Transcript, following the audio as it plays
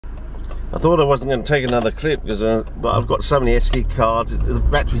I thought I wasn't going to take another clip because I've got so many SD cards. The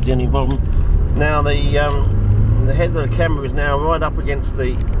battery's the only problem. Now the head of the camera is now right up against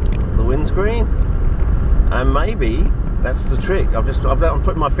the windscreen, and maybe that's the trick. I'm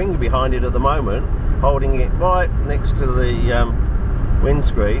putting my finger behind it at the moment, holding it right next to the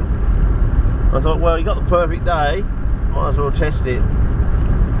windscreen. I thought, well, you got the perfect day, might as well test it.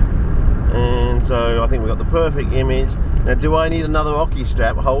 And so I think we've got the perfect image. Now, do I need another hockey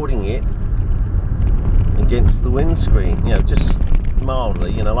strap holding it against the windscreen? You know, just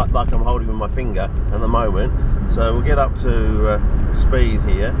mildly, you know, like I'm holding with my finger at the moment. So we'll get up to speed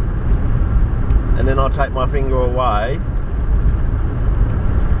here, and then I'll take my finger away.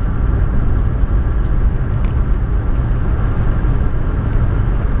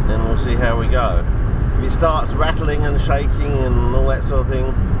 And we'll see how we go. If it starts rattling and shaking and all that sort of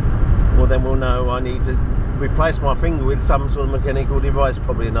thing, well, then we'll know I need to replace my finger with some sort of mechanical device,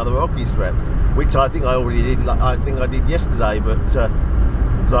 probably another hockey strap, which I think I already did. I think I did yesterday, but so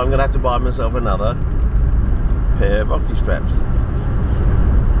I'm going to have to buy myself another pair of hockey straps.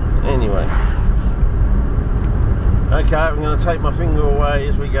 Anyway, okay, I'm going to take my finger away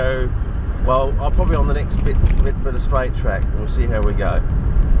as we go. Well, I'll probably on the next bit of straight track. We'll see how we go.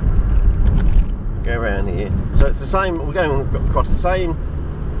 Go around here. So it's the same. We're going across the same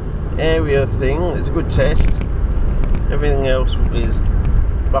area thing. It's a good test. Everything else is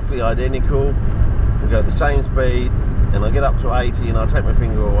roughly identical. We go the same speed, and I get up to 80, and I take my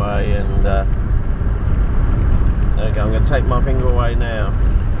finger away, and okay, I'm going to take my finger away now.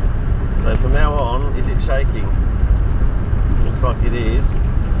 So from now on, is it shaking? Looks like it is.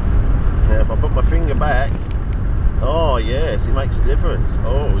 Now if I put my finger back, oh yes, it makes a difference.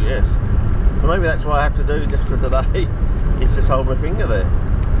 Oh yes. Well, maybe that's what I have to do just for today. Is just hold my finger there.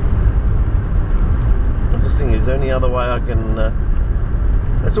 I'm just thinking, is there any other way I can?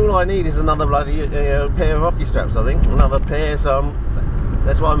 That's all I need is another bloody pair of hockey straps. I think another pair. So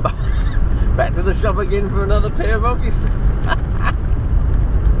that's why I'm back to the shop again for another pair of hockey straps.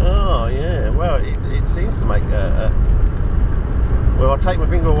 Oh yeah. Well, it seems to make. Well, I'll take my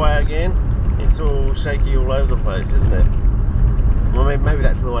finger away again. It's all shaky all over the place, isn't it? Well, maybe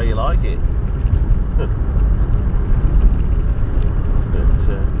that's the way you like it.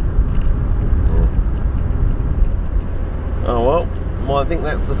 Oh well, I think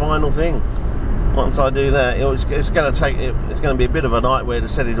that's the final thing. Once I do that, it's going to take. It's going to be a bit of a nightmare to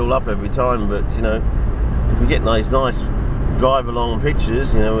set it all up every time. But you know, if we get these nice drive-along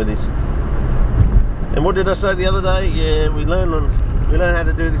pictures, you know, with this. And what did I say the other day? Yeah, we learn how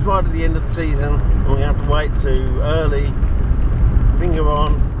to do this right at the end of the season, and we have to wait to early. Finger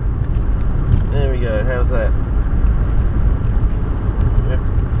on. There we go. How's that? We have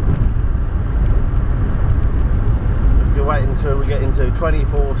to wait until we get into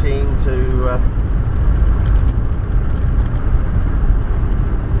 2014 to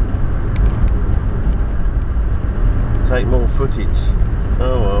take more footage.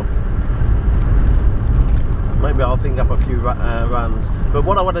 Oh well. Maybe I'll think up a few runs. But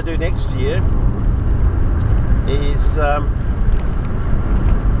what I want to do next year is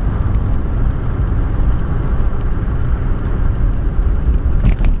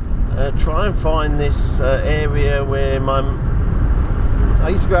try and find this area where I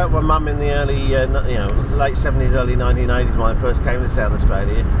used to go out with my mum in the early, late 70s, early 1980s when I first came to South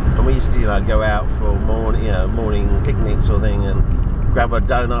Australia, and we used to, go out for morning picnics sort of thing, and grab a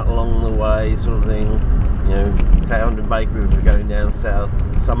donut along the way, sort of thing. Clarendon Bakery if we were going down south,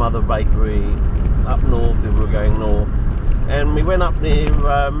 some other bakery up north if we were going north, and we went up near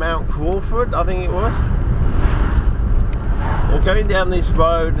Mount Crawford, I think it was. We're going down this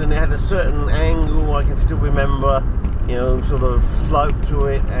road, and it had a certain angle, I can still remember, sort of slope to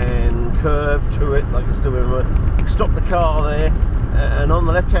it and curve to it, I can still remember. Stopped the car there, and on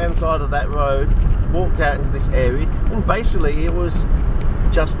the left hand side of that road, walked out into this area, and basically it was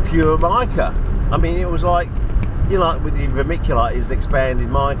just pure mica. I mean, it was like, with the vermiculite is expanded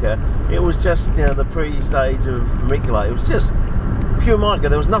mica, it was just, the pre-stage of vermiculite. It was just pure mica.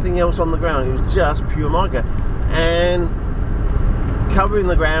 There was nothing else on the ground. It was just pure mica. And covering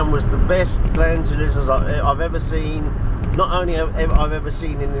the ground was the best glandulars I've ever seen. Not only I've ever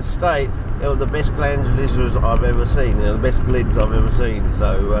seen in this state, they were the best glandulars I've ever seen. The best glids I've ever seen.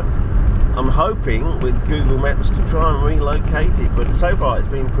 So I'm hoping with Google Maps to try and relocate it, but so far it's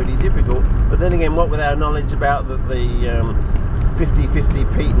been pretty difficult. But then again, what with our knowledge about the 50-50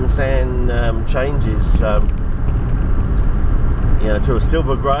 peat and sand changes, to a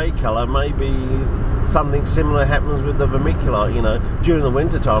silver grey colour, maybe something similar happens with the vermiculite. You know, during the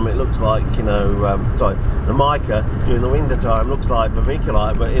winter time it looks like, you know, the mica during the winter time looks like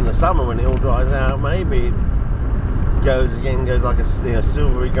vermiculite, but in the summer when it all dries out, maybe it goes like a, you know,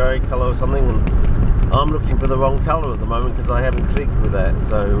 silvery grey colour or something. And I'm looking for the wrong colour at the moment because I haven't clicked with that.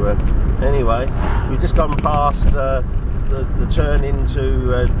 So anyway, we've just gone past the turn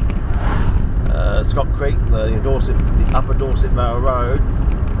into Scott Creek, the Upper Dorset Vale Road.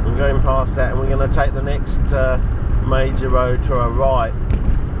 We're going past that, and we're going to take the next major road to our right,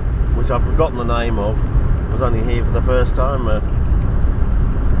 which I've forgotten the name of. I was only here for the first time a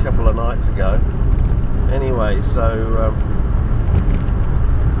couple of nights ago. Anyway, so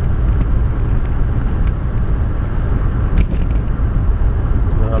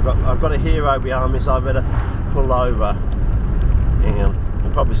I've got a hero behind me, so I better pull over. Hang on,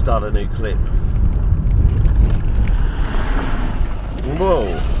 I'll probably start a new clip. Whoa,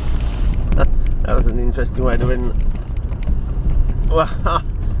 that was an interesting way to end. Well,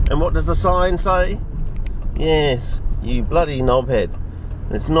 and what does the sign say? Yes, you bloody knobhead.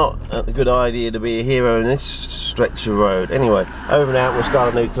 It's not a good idea to be a hero in this stretch of road. Anyway, over and out, we'll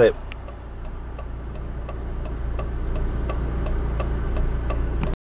start a new clip.